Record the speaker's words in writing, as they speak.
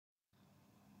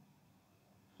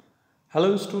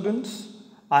Hello students,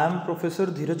 I am Professor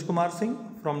Dheeraj Kumar Singh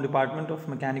from Department of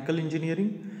Mechanical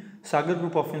Engineering, Sagar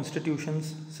Group of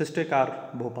Institutions, Sister Car,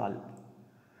 Bhopal.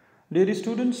 Dear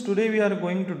students, today we are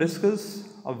going to discuss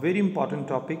a very important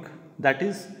topic, that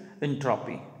is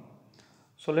entropy.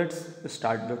 So let's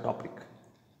start the topic.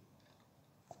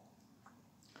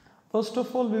 First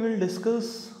of all, we will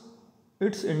discuss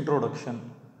its introduction,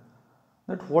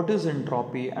 that what is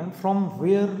entropy and from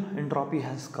where entropy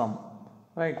has come.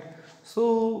 Right,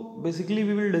 so basically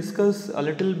we will discuss a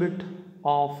little bit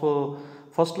of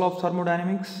first law of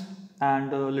thermodynamics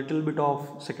and a little bit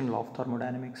of second law of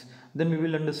thermodynamics. Then we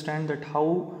will understand that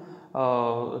how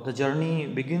the journey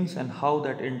begins and how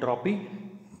that entropy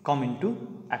come into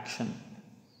action.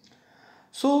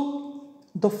 So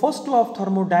the first law of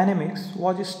thermodynamics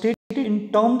was stated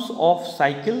in terms of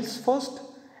cycles first,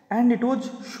 and it was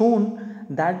shown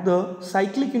that the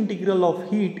cyclic integral of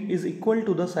heat is equal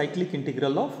to the cyclic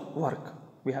integral of work.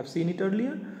 We have seen it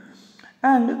earlier.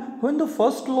 And when the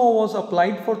first law was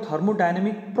applied for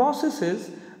thermodynamic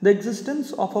processes, the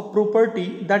existence of a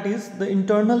property, that is the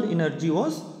internal energy,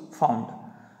 was found.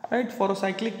 Right, for a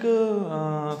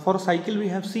cycle we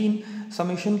have seen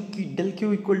summation del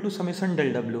Q equal to summation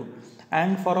del W,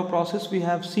 and for a process we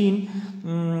have seen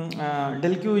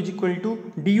del Q is equal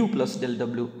to du plus del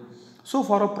W. So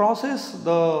for a process,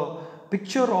 the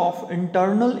picture of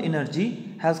internal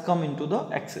energy has come into the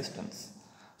existence.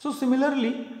 So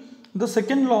similarly, the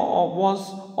second law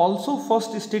was also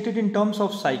first stated in terms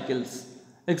of cycles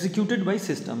executed by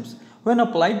systems. When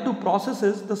applied to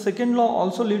processes, the second law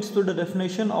also leads to the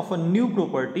definition of a new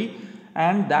property,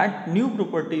 and that new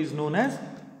property is known as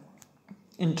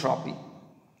entropy.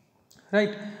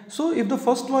 Right. So if the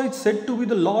first law is said to be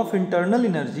the law of internal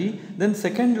energy, then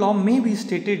second law may be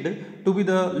stated to be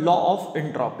the law of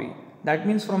entropy. That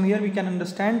means from here we can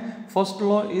understand first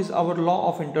law is our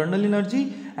law of internal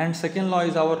energy and second law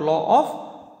is our law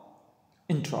of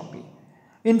entropy.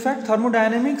 In fact,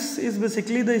 thermodynamics is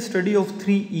basically the study of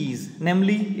three E's,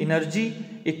 namely energy,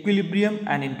 equilibrium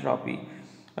and entropy.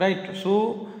 Right.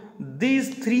 So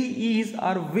these three E's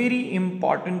are very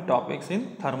important topics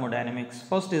in thermodynamics.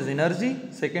 First is energy,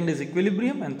 second is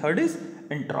equilibrium and third is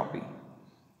entropy.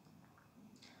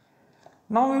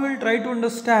 Now we will try to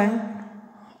understand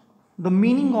the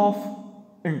meaning of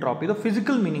entropy, the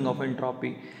physical meaning of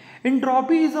entropy.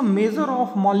 Entropy is a measure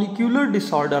of molecular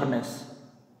disorderness.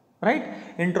 Right?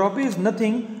 Entropy is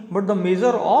nothing but the measure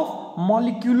of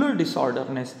molecular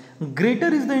disorderness. Greater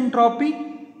is the entropy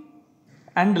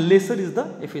and lesser is the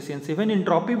efficiency. When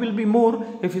entropy will be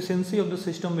more, efficiency of the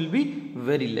system will be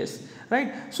very less.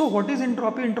 Right? So what is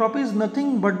entropy? Entropy is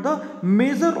nothing but the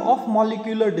measure of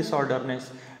molecular disorderness.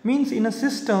 Means in a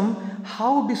system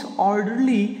how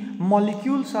disorderly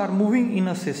molecules are moving in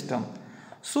a system.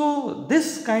 So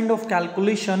this kind of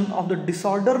calculation of the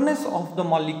disorderness of the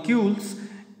molecules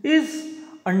is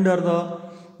under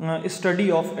the study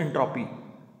of entropy.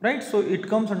 Right? So it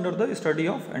comes under the study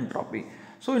of entropy.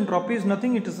 So entropy is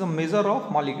nothing, it is a measure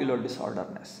of molecular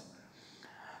disorderness.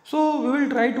 So we will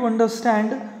try to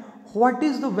understand what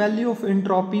is the value of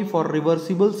entropy for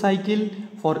reversible cycle,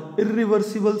 for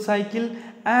irreversible cycle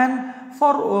and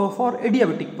for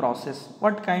adiabatic process.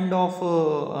 What kind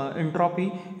of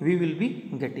entropy we will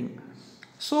be getting.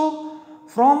 So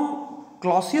from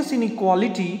Clausius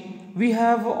inequality we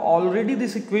have already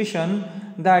this equation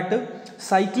that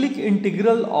cyclic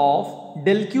integral of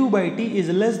del Q by T is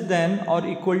less than or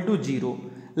equal to 0.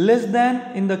 Less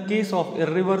than in the case of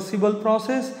irreversible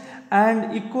process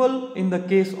and equal in the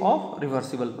case of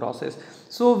reversible process.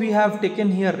 So we have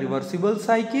taken here reversible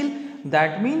cycle.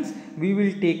 That means we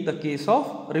will take the case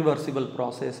of reversible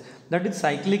process. That is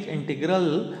cyclic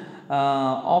integral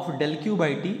of del Q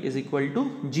by T is equal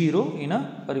to 0 in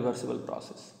a reversible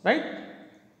process. Right?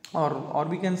 Or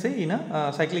we can say in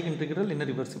a cyclic integral in a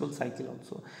reversible cycle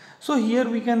also. So here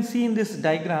we can see in this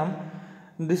diagram,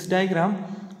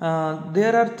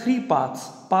 there are three paths,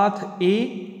 path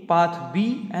A, path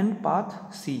B and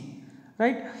path C.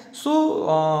 Right? So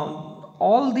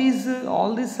all these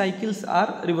cycles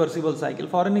are reversible cycle.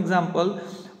 For an example,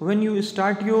 when you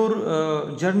start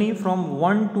your journey from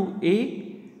 1 to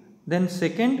A, then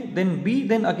second, then B,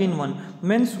 then again 1,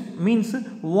 means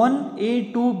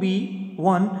 1A to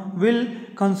B1 will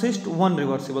consist one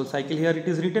reversible cycle. Here it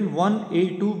is written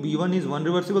 1A to B1 is one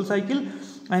reversible cycle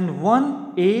and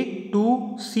 1A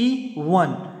to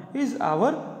C1 is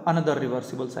our another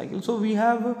reversible cycle. So we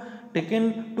have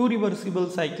taken two reversible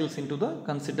cycles into the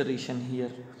consideration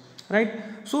here. Right?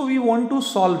 So we want to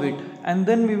solve it and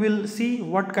then we will see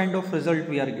what kind of result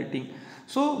we are getting.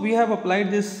 So we have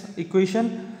applied this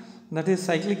equation that is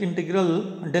cyclic integral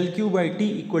del q by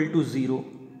t equal to 0,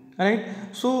 right?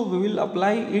 So we will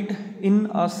apply it in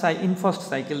first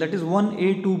cycle, that is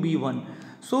 1a2b1.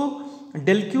 So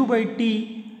del q by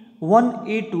t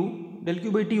 1a2 del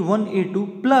q by t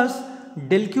 1a2 plus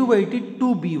del q by t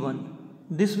 2b1,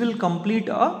 this will complete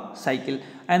a cycle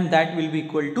and that will be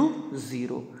equal to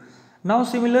 0. Now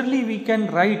similarly we can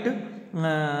write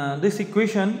this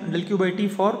equation del q by t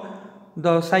for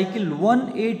the cycle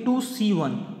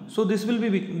 1a2c1. So this will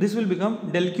become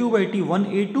del q by t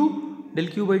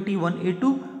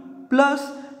 1a2 plus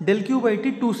del q by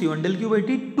t 2c1 del q by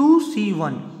t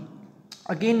 2c1.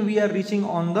 Again we are reaching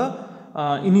on the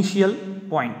initial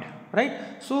point, right?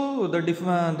 So the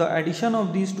addition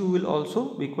of these two will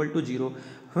also be equal to 0.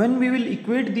 When we will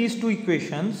equate these two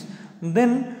equations,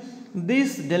 then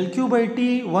this del q by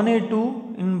t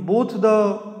 1a2 in both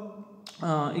the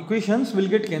equations will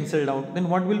get cancelled out. Then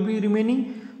what will be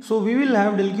remaining? So we will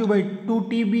have del q by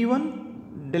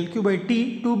 2tb1 del q by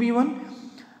t 2b1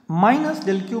 minus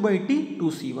del q by t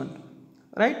 2c1,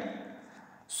 right?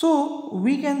 So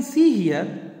we can see here,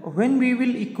 when we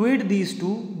will equate these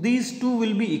two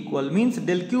will be equal, means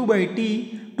del q by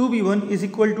t 2b1 is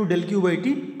equal to del q by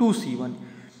t 2c1.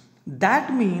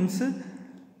 That means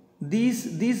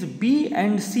these b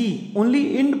and c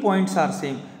only end points are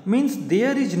same, means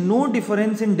there is no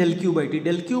difference in del q by t.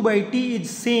 Del q by t is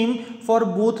same for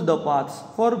both the paths,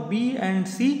 for b and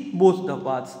c both the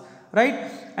paths,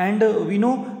 right? And we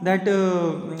know that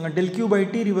del q by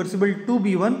t reversible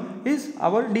 2b1 is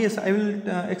our ds. I will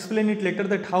explain it later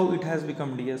that how it has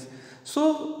become ds.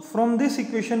 So from this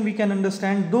equation we can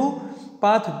understand, though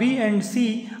path b and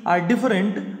c are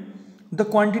different, the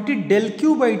quantity del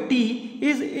q by t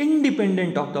is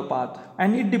independent of the path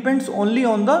and it depends only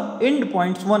on the end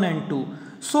points 1 and 2.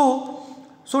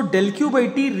 So del q by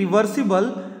t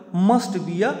reversible must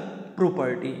be a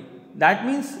property. That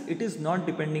means it is not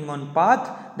depending on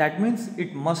path, that means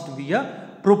it must be a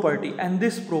property, and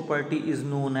this property is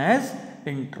known as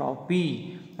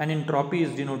entropy, and entropy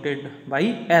is denoted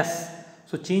by S.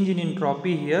 So change in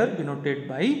entropy here denoted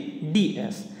by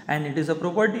ds, and it is a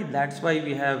property, that's why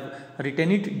we have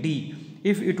written it d.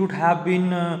 If it would have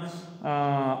been a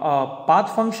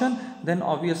path function, then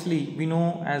obviously we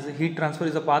know as heat transfer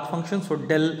is a path function, so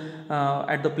del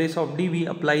at the place of d we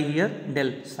apply here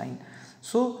del sign.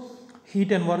 So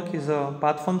heat and work is a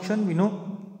path function, we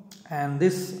know, and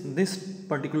this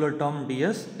particular term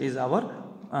ds is our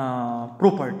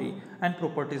property, and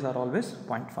properties are always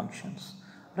point functions,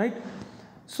 right?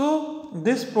 So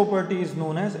this property is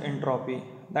known as entropy.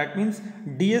 That means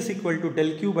ds equal to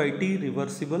del q by t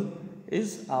reversible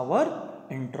is our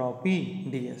entropy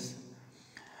ds.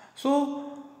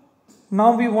 So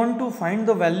now we want to find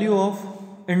the value of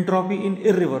entropy in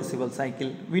irreversible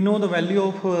cycle. We know the value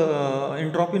of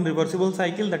entropy in reversible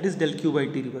cycle, that is del q by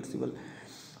t reversible.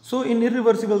 So in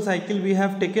irreversible cycle we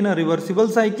have taken a reversible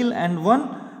cycle and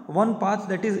one path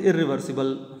that is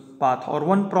irreversible path, or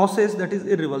one process that is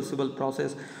irreversible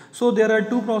process. So there are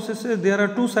two processes, there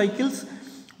are two cycles.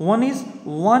 One is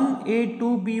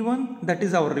 1a2b1, that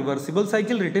is our reversible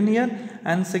cycle written here,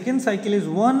 and second cycle is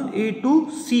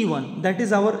 1a2c1, that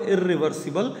is our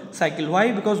irreversible cycle.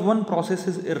 Why? Because one process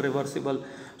is irreversible.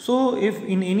 So if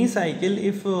in any cycle,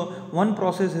 if one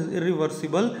process is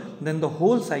irreversible, then the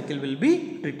whole cycle will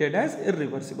be treated as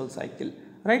irreversible cycle,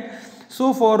 right?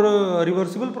 So for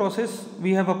reversible process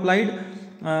we have applied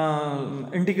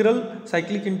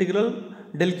cyclic integral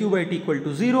del q by t equal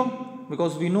to 0,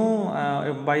 because we know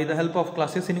by the help of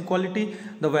classes inequality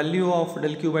the value of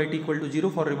del q by t equal to 0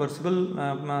 for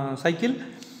reversible cycle.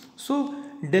 So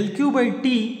del q by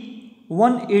t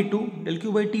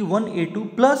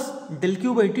 1a2 plus del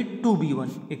q by t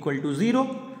 2b1 equal to 0,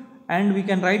 and we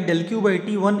can write del q by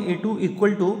t 1a2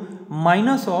 equal to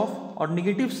minus of or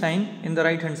negative sign in the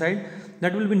right hand side,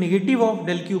 that will be negative of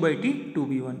del q by t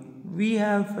 2b1. We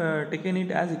have taken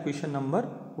it as equation number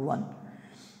 1.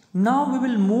 Now we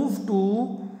will move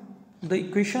to the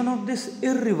equation of this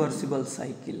irreversible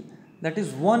cycle, that is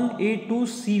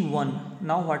 1a2c1.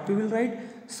 Now what we will write?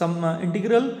 Some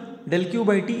integral del q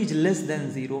by t is less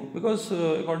than 0, because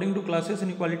according to classes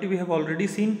inequality we have already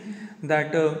seen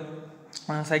that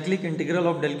cyclic integral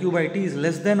of del q by t is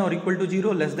less than or equal to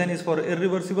 0. Less than is for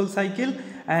irreversible cycle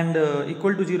and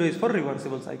equal to 0 is for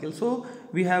reversible cycle. So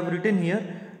we have written here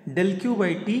del q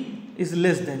by t is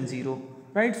less than 0,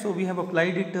 right? So we have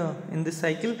applied it in this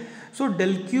cycle. So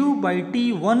del q by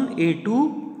t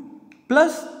 1a2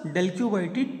 plus del q by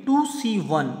t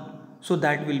 2c1, so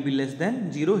that will be less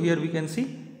than 0. Here we can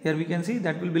see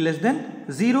that will be less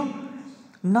than 0.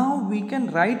 Now we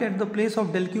can write at the place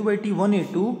of del q by t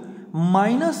 1a2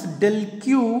 minus del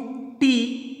q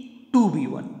T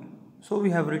 2b1. So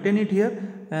we have written it here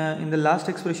in the last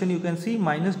expression. You can see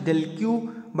minus del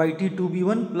q by T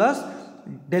 2b1 plus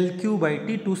del q by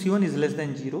T 2c1 is less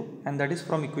than 0, and that is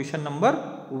from equation number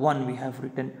 1 we have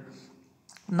written.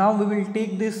 Now we will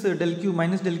take this del q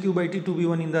minus del q by T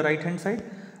 2b1 in the right hand side.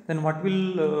 Then what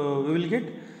will we will get?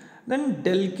 Then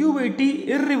del q by T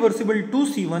irreversible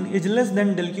 2c1 is less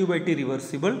than del q by T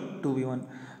reversible 2b1.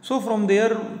 So from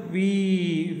there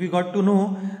we got to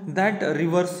know that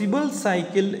reversible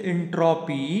cycle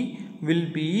entropy will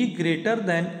be greater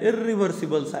than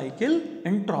irreversible cycle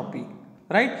entropy,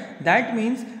 right? That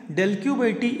means del q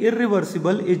by T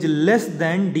irreversible is less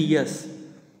than ds,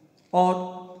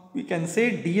 or we can say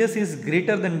ds is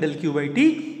greater than del q by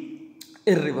T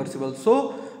irreversible.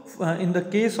 So in the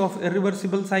case of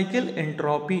irreversible cycle,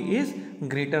 entropy is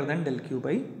greater than del q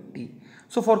by T.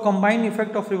 So for combined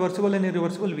effect of reversible and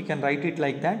irreversible, we can write it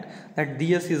like that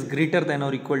ds is greater than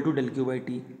or equal to del q by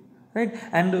T, right?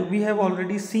 And we have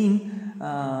already seen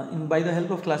by the help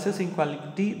of classes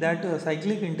inequality that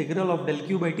cyclic integral of del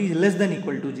q by T is less than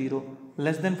equal to 0,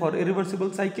 less than for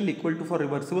irreversible cycle, equal to for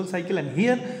reversible cycle. And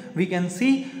here we can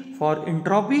see for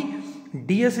entropy,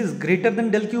 ds is greater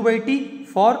than del q by T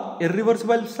for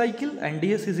irreversible cycle, and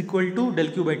ds is equal to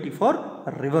del q by T for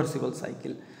reversible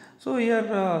cycle. So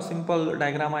here simple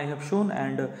diagram I have shown,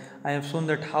 and I have shown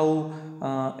that how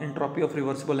entropy of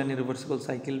reversible and irreversible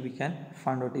cycle we can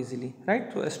find out easily,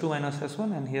 right? So S2 minus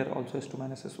S1, and here also S2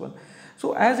 minus S1.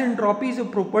 So as entropy is a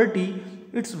property,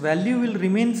 its value will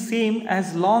remain same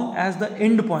as long as the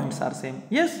endpoints are same.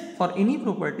 Yes, for any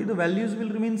property the values will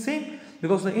remain same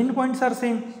because the endpoints are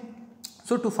same.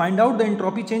 So to find out the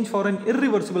entropy change for an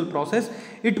irreversible process,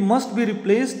 it must be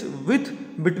replaced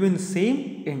with between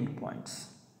same endpoints,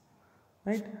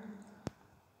 right?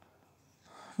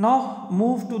 Now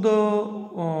move to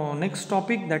the next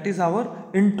topic, that is our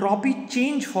entropy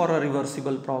change for a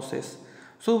reversible process.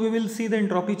 So we will see the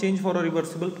entropy change for a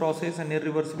reversible process, an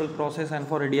irreversible process, and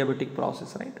for adiabatic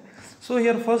process, right? So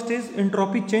here first is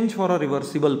entropy change for a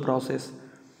reversible process,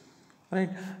 right?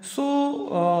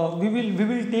 So we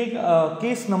will take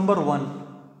case number 1,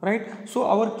 right? So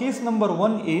our case number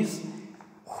 1 is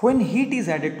when heat is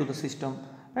added to the system,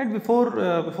 right?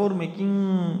 Before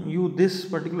making you this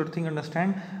particular thing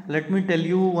understand, let me tell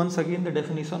you once again the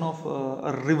definition of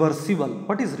reversible.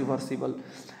 What is reversible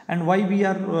and why we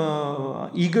are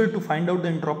eager to find out the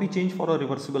entropy change for a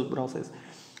reversible process.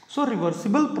 So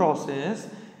reversible process,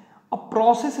 a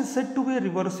process is said to be a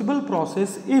reversible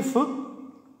process if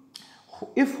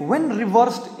when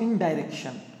reversed in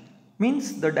direction,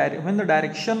 means when the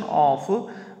direction of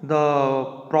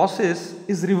the process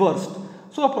is reversed.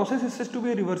 So a process is said to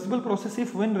be a reversible process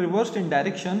if when reversed in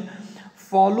direction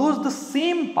follows the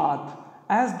same path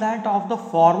as that of the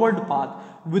forward path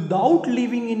without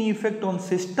leaving any effect on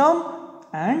system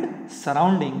and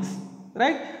surroundings,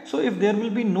 right? So if there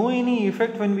will be no any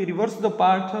effect when we reverse the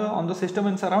path on the system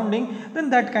and surrounding, then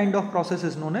that kind of process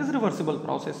is known as reversible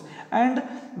process, and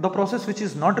the process which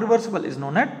is not reversible is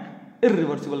known as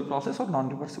irreversible process or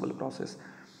non-reversible process.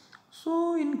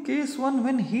 So in case 1,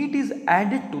 when heat is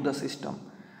added to the system,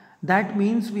 that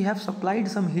means we have supplied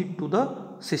some heat to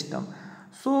the system.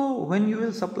 So when you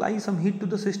will supply some heat to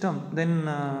the system, then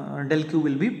del Q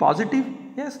will be positive.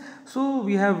 Yes, so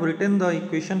we have written the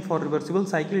equation for reversible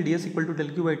cycle, ds equal to del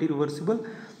Q by T reversible,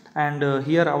 and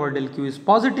here our del Q is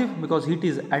positive because heat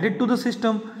is added to the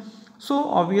system. So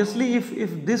obviously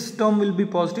if this term will be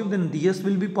positive, then ds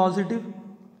will be positive,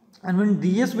 and when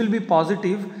ds will be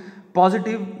positive,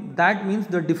 that means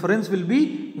the difference will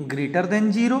be greater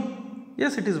than 0.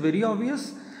 Yes, it is very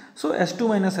obvious. So S2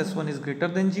 minus S1 is greater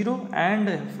than 0,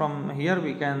 and from here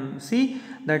we can see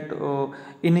that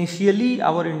initially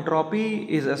our entropy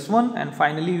is S1 and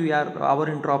finally our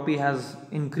entropy has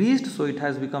increased, so it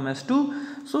has become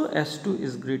S2. So S2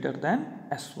 is greater than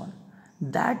S1.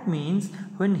 That means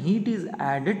when heat is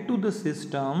added to the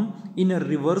system in a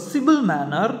reversible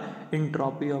manner,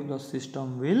 entropy of the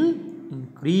system will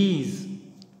increase.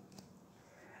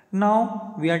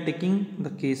 Now we are taking the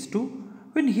case 2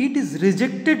 when heat is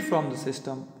rejected from the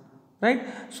system, right?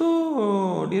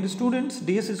 So dear students,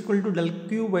 ds is equal to del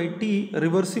Q by T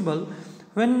reversible.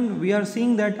 When we are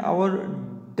seeing that our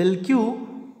del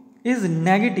Q is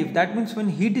negative, that means when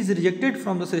heat is rejected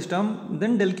from the system,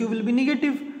 then del Q will be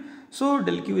negative. So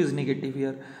del Q is negative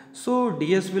here. So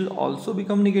ds will also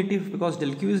become negative because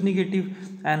del Q is negative,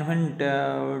 and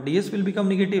when ds will become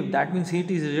negative, that means heat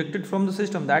is rejected from the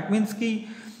system. That means ki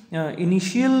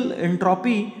initial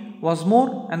entropy was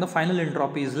more and the final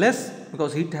entropy is less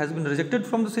because heat has been rejected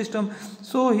from the system.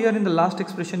 So here in the last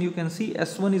expression you can see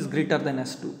S1 is greater than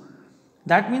S2,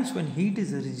 That means when heat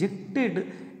is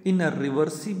rejected in a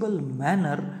reversible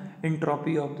manner,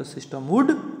 entropy of the system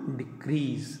would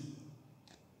decrease,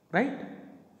 right?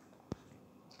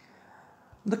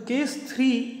 The case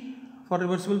 3 for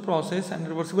reversible process and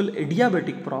reversible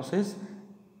adiabatic process.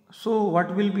 So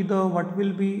what will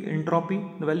be entropy,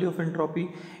 the value of entropy?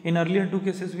 In earlier two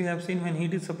cases we have seen when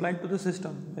heat is supplied to the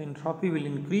system, the entropy will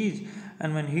increase,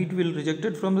 and when heat will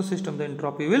rejected from the system, the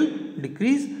entropy will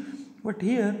decrease. But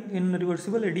here in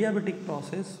reversible adiabatic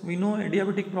process, we know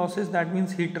adiabatic process, that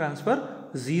means heat transfer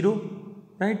 0,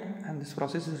 right? And this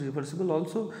process is reversible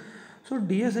also. So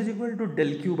ds is equal to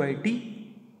del q by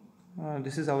t.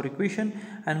 This is our equation,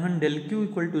 and when del q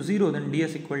equal to 0, then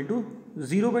ds equal to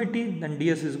 0 by t, then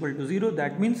ds is equal to 0.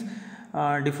 That means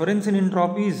difference in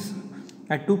entropies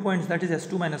at 2 points, that is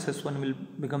S2 minus S1, will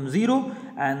become 0,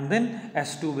 and then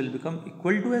S2 will become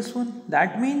equal to S1.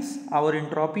 That means our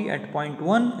entropy at point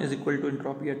 1 is equal to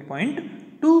entropy at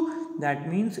point 2. That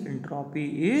means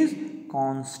entropy is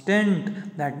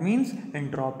constant. That means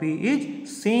entropy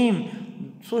is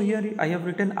same. So here I have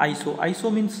written iso.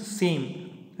 Iso means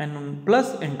same, and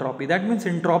plus entropy. That means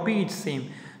entropy is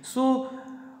same. So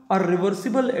a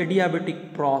reversible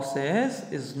adiabatic process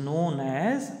is known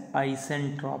as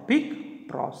isentropic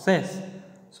process.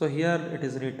 So here it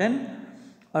is written,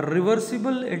 a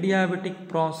reversible adiabatic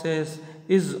process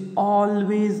is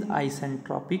always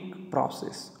isentropic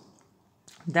process.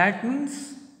 That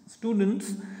means,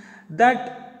 students,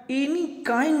 that any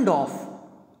kind of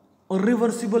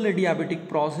reversible adiabatic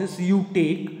process you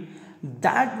take,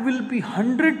 that will be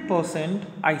 100%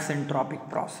 isentropic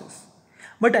process.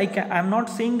 But I am not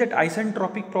saying that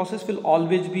isentropic process will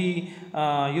always be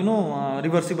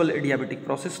reversible adiabatic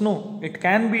process. No, it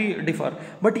can be differ.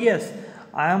 But yes,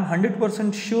 I am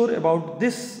 100% sure about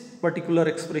this particular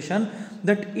expression,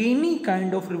 that any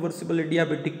kind of reversible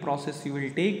adiabatic process you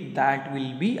will take, that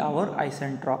will be our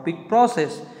isentropic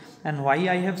process. And why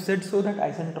I have said so, that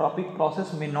isentropic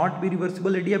process may not be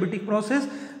reversible adiabatic process,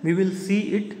 we will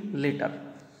see it later.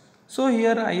 So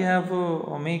here I have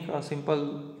make a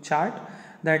simple chart,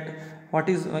 that what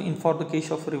is for the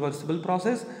case of reversible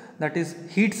process, that is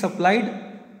heat supplied,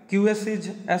 Qs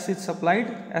is S is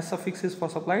supplied, S suffix is for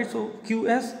supplied, so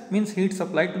Qs means heat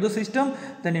supplied to the system,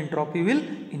 then entropy will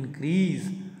increase.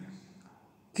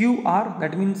 Qr,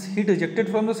 that means heat ejected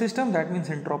from the system, that means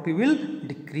entropy will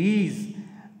decrease.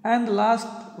 And last,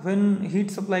 when heat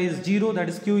supply is 0, that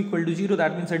is Q equal to 0,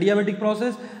 that means adiabatic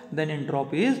process, then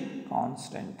entropy is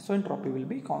constant. So entropy will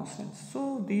be constant.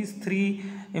 So these three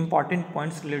important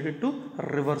points related to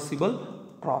reversible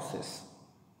process.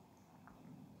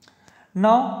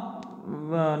 Now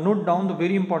note down the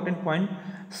very important point,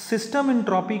 system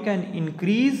entropy can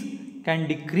increase, can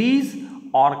decrease,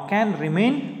 or can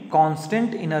remain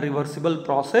constant in a reversible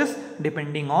process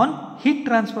depending on heat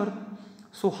transfer.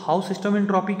 So how system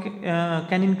entropy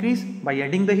can increase? By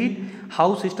adding the heat.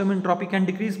 How system entropy can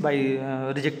decrease? By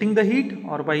rejecting the heat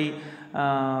or by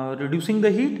reducing the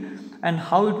heat. And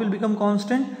how it will become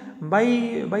constant? By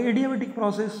adiabatic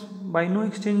process, by no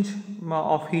exchange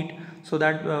of heat. So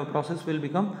that process will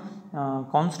become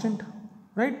constant,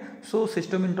 right? So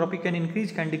system entropy can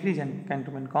increase, can decrease, and can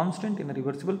remain constant in a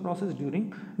reversible process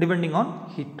depending on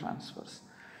heat transfers.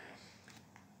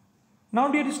 Now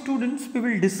dear students, we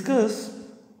will discuss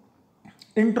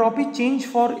entropy change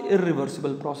for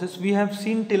irreversible process. We have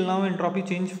seen till now entropy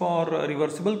change for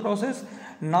reversible process.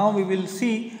 Now we will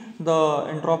see the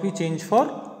entropy change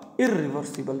for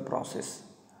irreversible process,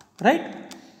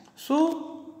 right?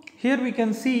 So here we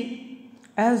can see,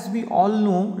 as we all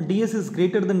know, ds is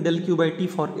greater than del q by t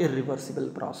for irreversible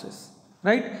process,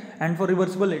 right? And for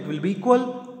reversible it will be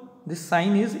equal. This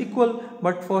sign is equal,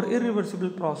 but for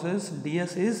irreversible process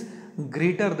ds is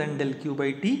greater than del q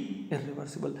by t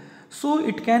irreversible. So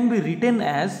it can be written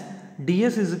as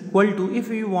ds is equal to, if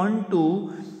we want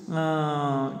to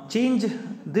change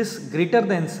this greater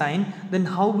than sign, then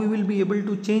how we will be able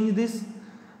to change this?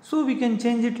 So we can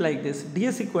change it like this,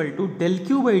 ds equal to del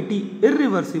q by t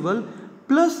irreversible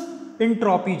plus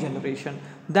entropy generation.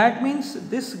 That means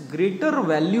this greater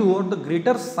value or the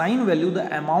greater sign value,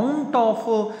 the amount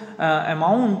of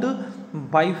amount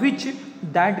by which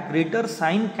that greater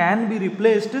sign can be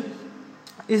replaced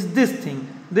is this thing,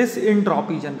 this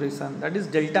entropy generation, that is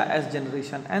delta S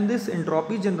generation. And this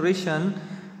entropy generation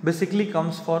basically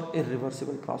comes for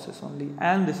irreversible process only,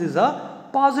 and this is a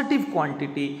positive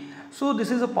quantity. So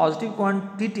this is a positive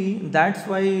quantity, that's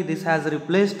why this has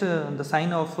replaced the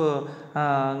sign of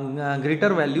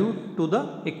greater value to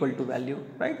the equal to value,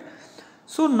 right?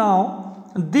 So now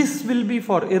this will be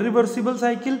for irreversible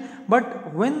cycle,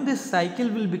 but when this cycle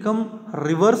will become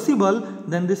reversible,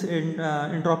 then this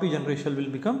entropy generation will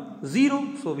become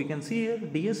 0. So we can see here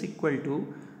ds equal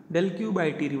to del q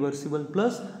by t reversible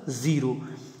plus 0.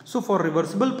 So for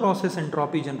reversible process,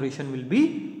 entropy generation will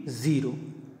be 0.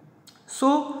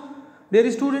 So dear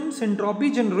students,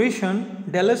 entropy generation,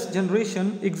 del S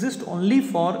generation exists only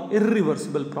for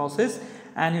irreversible process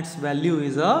and its value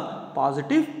is a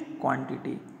positive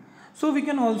quantity. So we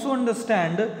can also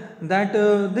understand that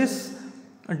this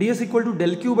ds equal to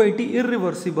del q by t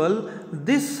irreversible,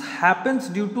 this happens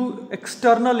due to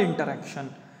external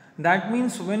interaction. That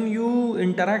means when you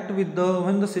interact with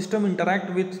when the system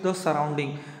interact with the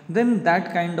surrounding, then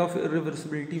that kind of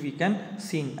irreversibility we can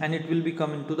see, and it will be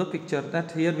come into the picture.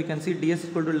 That here we can see ds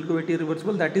equal to del q by t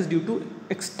irreversible, that is due to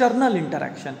external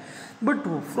interaction. But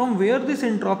from where this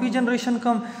entropy generation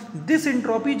come? This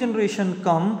entropy generation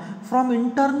come from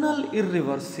internal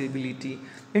irreversibility.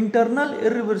 Internal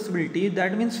irreversibility,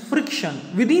 that means friction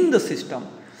within the system.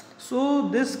 So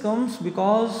this comes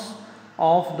because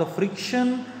of the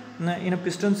friction in a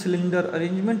piston cylinder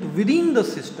arrangement within the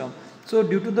system. So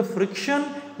due to the friction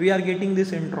we are getting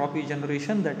this entropy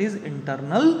generation, that is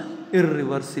internal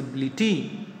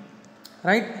irreversibility,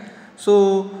 right?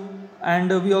 So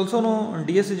and we also know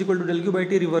ds is equal to del q by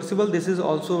t reversible, this is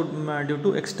also due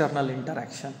to external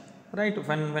interaction, right,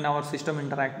 when our system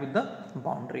interact with the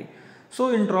boundary. So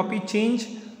entropy change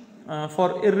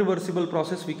for irreversible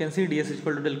process, we can see ds is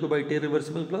equal to del q by t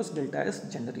reversible plus delta s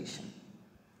generation.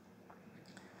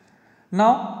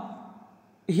 Now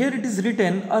here it is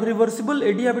written, a reversible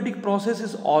adiabatic process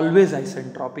is always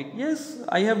isentropic. Yes,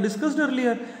 I have discussed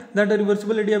earlier that a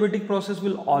reversible adiabatic process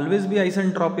will always be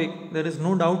isentropic. There is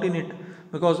no doubt in it,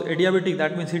 because adiabatic,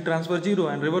 that means heat transfer 0,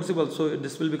 and reversible, so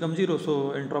this will become 0.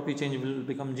 So entropy change will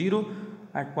become 0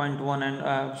 at point 1,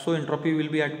 and so entropy will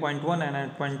be at point 1 and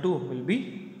at point 2 will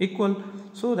be equal.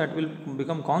 So that will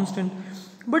become constant.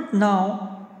 But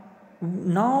now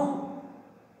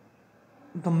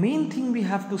the main thing we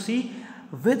have to see,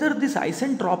 whether this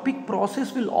isentropic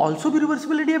process will also be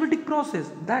reversible adiabatic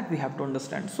process, that we have to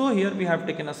understand. So here we have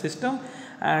taken a system,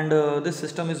 and this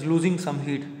system is losing some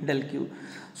heat, del Q.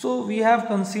 So we have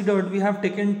considered, we have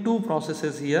taken two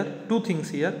processes here, two things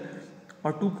here,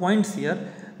 or 2 points here.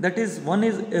 That is, one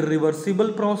is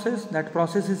irreversible process, that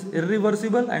process is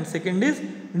irreversible, and second is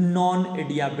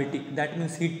non-adiabatic, that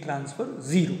means heat transfer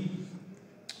 0.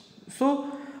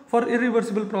 So for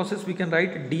irreversible process we can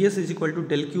write ds is equal to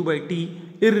del q by t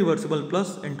irreversible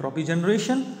plus entropy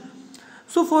generation.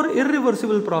 So for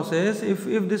irreversible process, if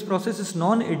this process is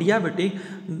non-adiabatic,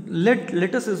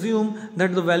 let us assume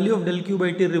that the value of del q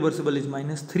by t irreversible is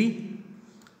 -3,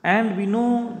 and we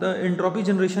know the entropy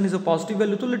generation is a positive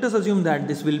value, so let us assume that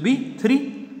this will be 3.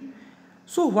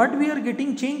 So what we are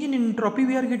getting, change in entropy,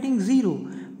 we are getting 0.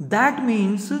 That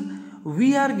means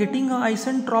we are getting a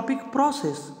isentropic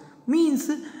process,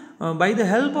 means by the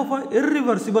help of an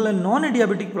irreversible and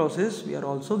non-adiabatic process, we are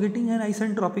also getting an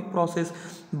isentropic process.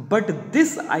 But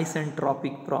this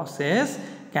isentropic process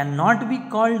cannot be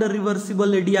called a reversible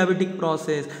adiabatic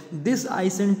process. This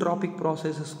isentropic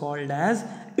process is called as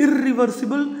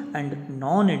irreversible and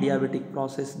non-adiabatic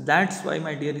process. That's why,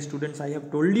 my dear students, I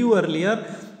have told you earlier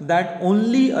that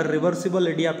only a reversible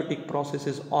adiabatic process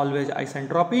is always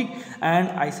isentropic, and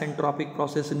isentropic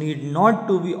process need not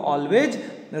to be always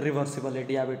reversible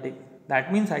adiabatic.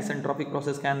 That means isentropic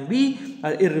process can be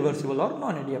irreversible or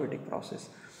non-adiabatic process.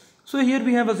 So here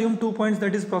we have assumed 2 points,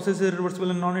 that is process is irreversible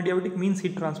and non-adiabatic, means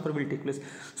heat transfer will take place.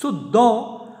 So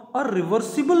though a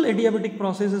reversible adiabatic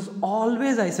process is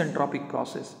always isentropic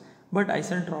process, but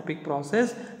isentropic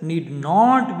process need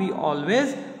not be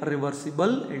always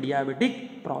reversible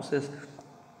adiabatic process.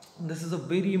 This is a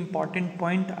very important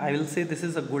point. I will say this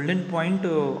is a golden point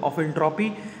of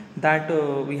entropy that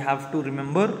we have to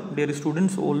remember, dear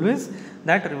students, always,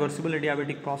 that reversible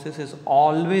adiabatic process is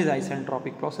always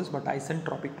isentropic process, but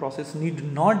isentropic process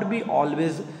need not be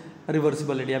always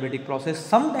reversible adiabatic process.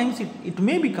 Sometimes it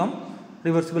may become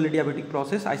reversible adiabatic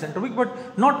process isentropic,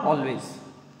 but not always.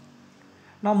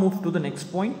 Now move to the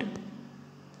next point.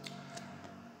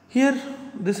 Here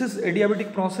this is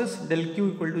adiabatic process, del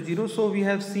q equal to 0. So we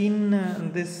have seen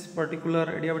this particular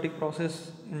adiabatic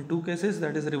process in 2 cases,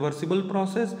 that is reversible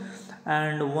process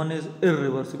and one is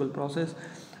irreversible process.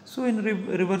 So in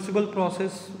reversible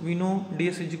process we know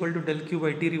ds is equal to del q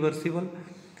by t reversible,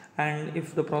 and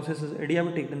if the process is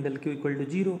adiabatic then del q equal to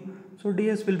 0. So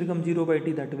ds will become 0 by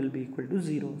t, that will be equal to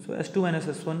 0. So s2 minus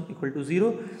s1 equal to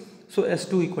 0. So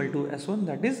s2 equal to s1,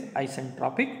 that is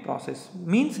isentropic process.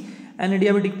 Means an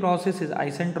adiabatic process is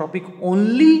isentropic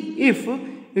only if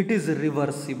it is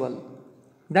reversible.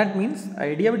 That means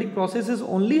adiabatic process is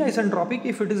only isentropic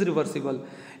if it is reversible.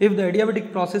 If the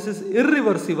adiabatic process is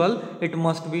irreversible, it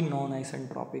must be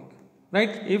non-isentropic.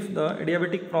 Right? If the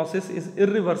adiabatic process is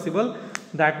irreversible,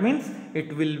 that means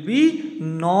it will be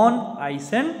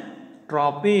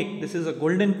non-isentropic. This is a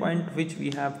golden point which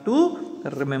we have to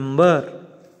remember.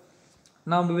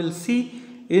 Now we will see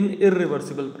in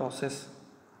irreversible process.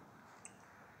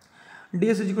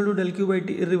 ds is equal to del q by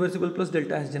t, irreversible plus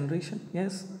delta S generation.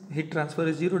 Yes, heat transfer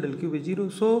is 0, del q is 0.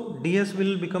 So ds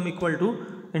will become equal to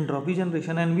entropy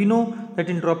generation, and we know that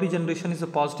entropy generation is a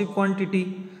positive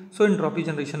quantity. So entropy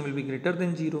generation will be greater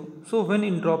than 0. So when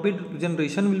entropy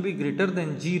generation will be greater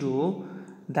than 0,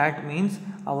 that means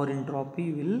our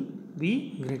entropy will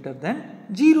be greater than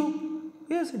 0.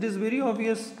 Yes, it is very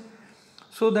obvious.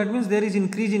 So that means there is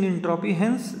increase in entropy,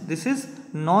 hence this is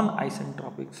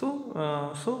non-isentropic.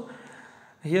 So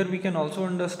here we can also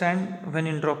understand when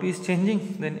entropy is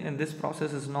changing, then this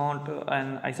process is not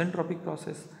an isentropic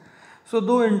process. So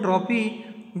though entropy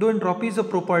is a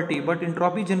property, but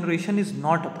entropy generation is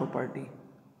not a property,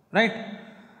 right?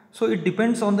 So it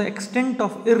depends on the extent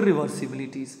of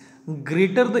irreversibilities.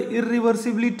 Greater the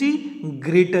irreversibility,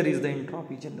 greater is the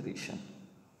entropy generation.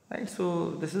 Right,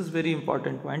 so this is very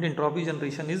important point. Entropy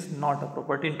generation is not a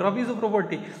property. Entropy is a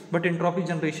property, but entropy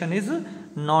generation is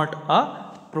not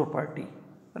a property.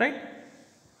 Right.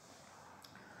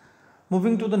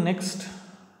 Moving to the next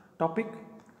topic,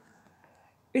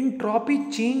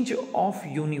 entropy change of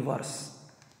universe.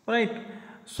 Right.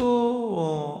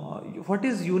 So what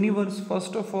is universe?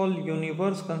 First of all,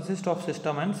 universe consists of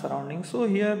system and surroundings. So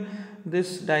here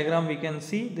this diagram we can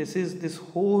see, this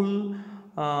whole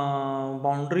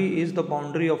boundary is the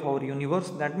boundary of our universe.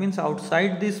 That means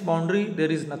outside this boundary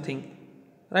there is nothing,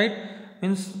 right?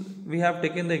 Means we have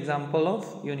taken the example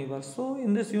of universe. So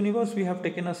in this universe we have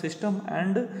taken a system,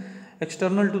 and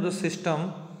external to the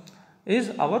system is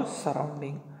our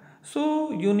surrounding.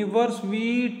 So universe,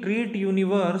 we treat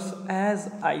universe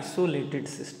as isolated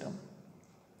system,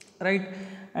 right?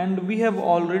 And we have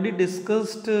already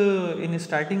discussed in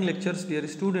starting lectures, dear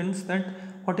students, that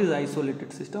what is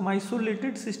isolated system?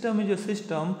 Isolated system is a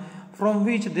system from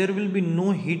which there will be no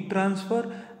heat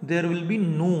transfer, there will be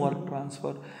no work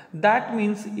transfer. That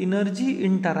means energy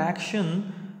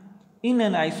interaction in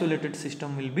an isolated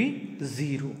system will be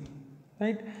 0,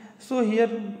 right? So here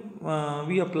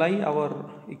we apply our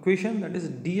equation, that is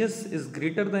ds is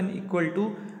greater than equal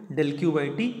to del q by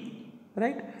t,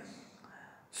 right?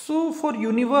 So for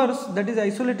universe, that is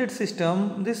isolated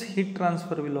system, this heat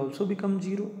transfer will also become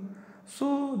 0.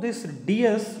 So this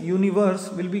ds universe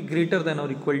will be greater than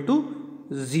or equal to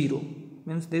 0,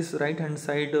 means this right hand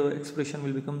side expression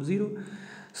will become 0.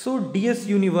 So ds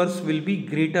universe will be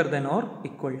greater than or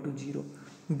equal to 0.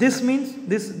 This means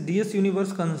this ds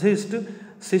universe consists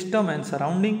system and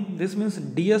surrounding. This means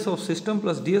ds of system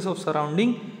plus ds of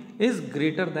surrounding is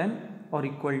greater than or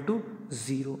equal to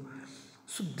 0.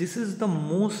 So this is the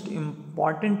most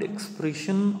important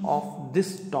expression of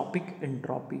this topic,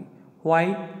 entropy.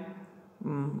 Why?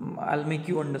 I'll make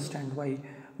you understand why.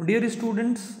 Dear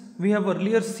students, we have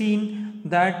earlier seen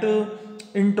that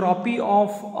entropy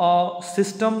of a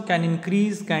system can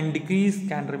increase, can decrease,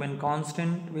 can remain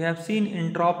constant. We have seen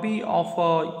entropy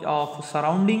of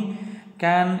surrounding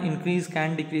can increase,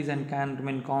 can decrease, and can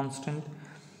remain constant.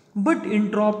 But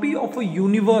entropy of a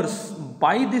universe,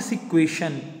 by this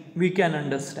equation we can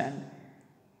understand,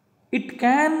 it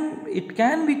can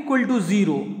be equal to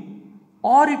 0,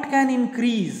 or it can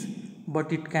increase,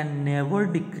 but it can never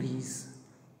decrease.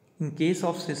 In case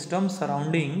of system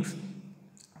surroundings,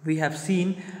 we have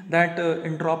seen that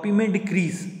entropy may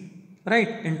decrease, right?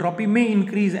 Entropy may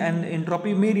increase and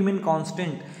entropy may remain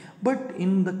constant. But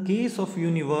in the case of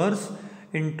universe,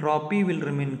 entropy will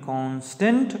remain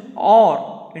constant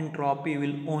or entropy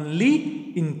will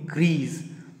only increase.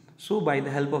 So by the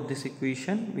help of this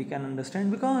equation we can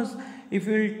understand, because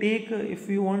if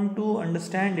we want to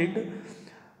understand it,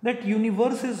 that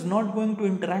universe is not going to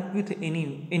interact with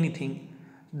anything.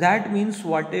 That means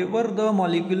whatever the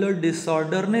molecular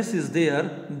disorderness is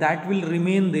there, that will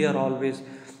remain there always.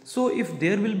 So if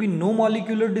there will be no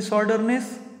molecular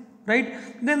disorderness, right,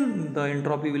 then the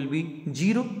entropy will be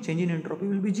 0, change in entropy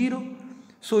will be 0.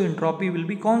 So entropy will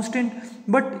be constant.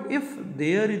 But if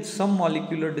there is some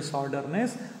molecular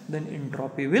disorderness, then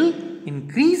entropy will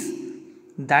increase.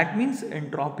 That means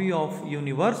entropy of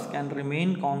universe can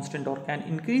remain constant or can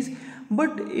increase.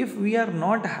 But if we are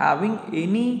not having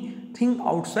anything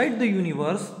outside the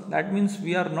universe, that means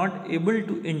we are not able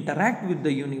to interact with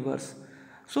the universe.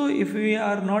 So if we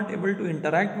are not able to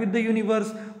interact with the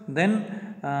universe,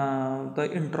 then the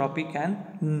entropy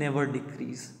can never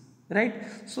decrease, right?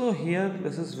 So here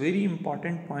this is very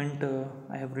important point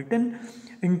I have written.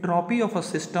 Entropy of a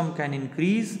system can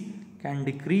increase, can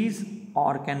decrease,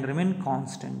 or can remain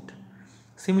constant.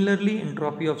 Similarly,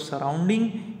 entropy of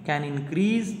surrounding can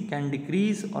increase, can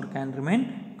decrease, or can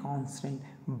remain constant.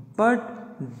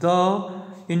 But the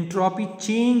entropy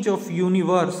change of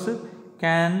universe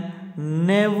can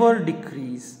never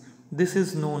decrease. This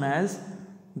is known as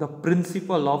the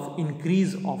principle of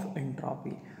increase of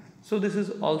entropy. So this is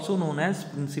also known as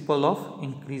principle of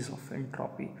increase of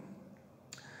entropy.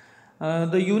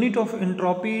 The unit of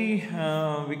entropy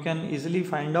we can easily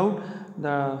find out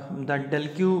that del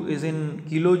Q is in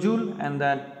kilojoule and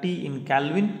that T in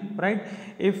Kelvin, right?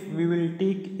 If we will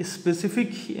take a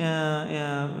specific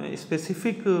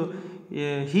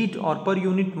heat or per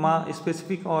unit mass,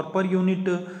 specific or per unit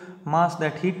mass,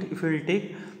 that heat if we will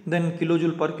take, then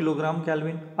kilojoule per kilogram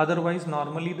Kelvin. Otherwise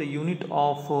normally the unit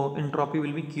of entropy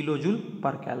will be kilojoule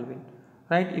per Kelvin,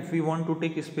 right? If we want to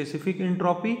take a specific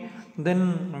entropy,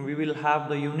 then we will have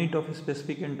the unit of a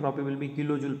specific entropy will be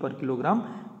kilojoule per kilogram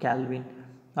Kelvin.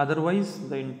 Otherwise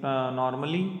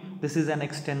normally this is an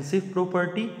extensive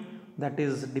property that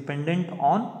is dependent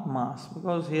on mass,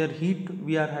 because here heat,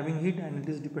 we are having heat and it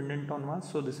is dependent on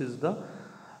mass. So this is the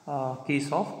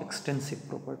case of extensive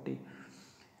property.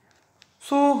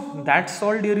 So that's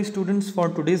all, dear students, for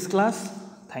today's class.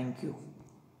 Thank you.